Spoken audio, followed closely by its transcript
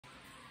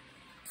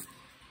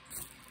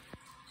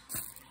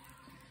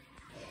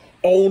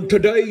On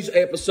today's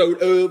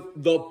episode of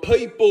The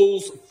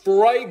People's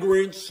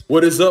Fragrance.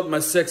 What is up, my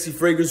sexy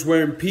fragrance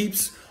wearing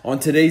peeps? On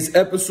today's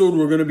episode,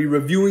 we're going to be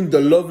reviewing the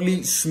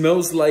lovely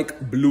Smells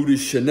Like Bleu de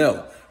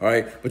Chanel. All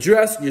right, but you're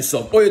asking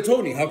yourself, oh yeah,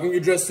 Tony, how come you're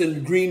dressed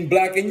in green,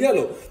 black, and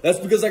yellow? That's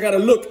because I got to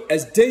look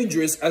as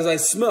dangerous as I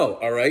smell,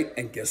 all right?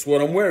 And guess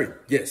what I'm wearing?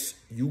 Yes,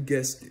 you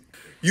guessed it.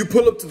 You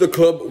pull up to the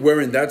club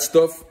wearing that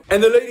stuff,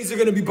 and the ladies are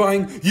going to be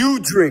buying you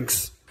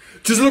drinks.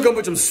 Just look how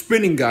much I'm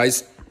spinning,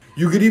 guys.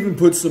 You could even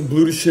put some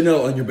Bleu de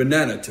Chanel on your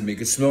banana to make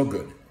it smell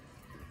good.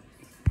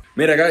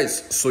 Mira,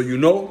 guys, so you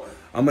know,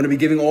 I'm going to be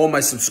giving all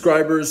my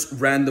subscribers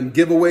random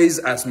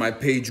giveaways as my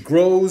page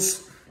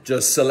grows.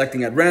 Just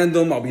selecting at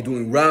random. I'll be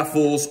doing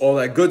raffles, all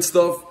that good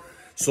stuff.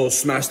 So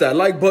smash that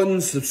like button,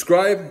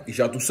 subscribe, y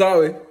ya tu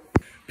sabe.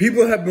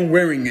 People have been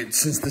wearing it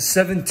since the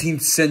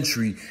 17th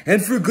century,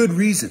 and for good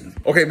reason.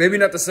 Okay, maybe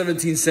not the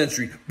 17th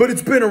century, but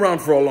it's been around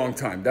for a long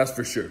time, that's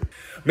for sure.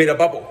 Mira,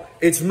 papo,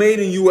 it's made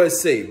in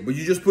USA, but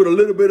you just put a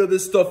little bit of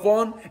this stuff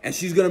on, and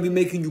she's gonna be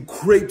making you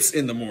crepes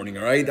in the morning,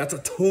 all right? That's a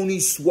Tony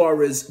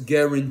Suarez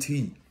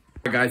guarantee.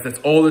 All right, guys, that's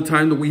all the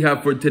time that we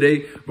have for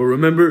today. But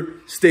remember,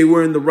 stay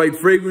wearing the right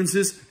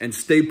fragrances and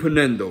stay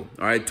ponendo.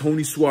 All right,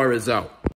 Tony Suarez out.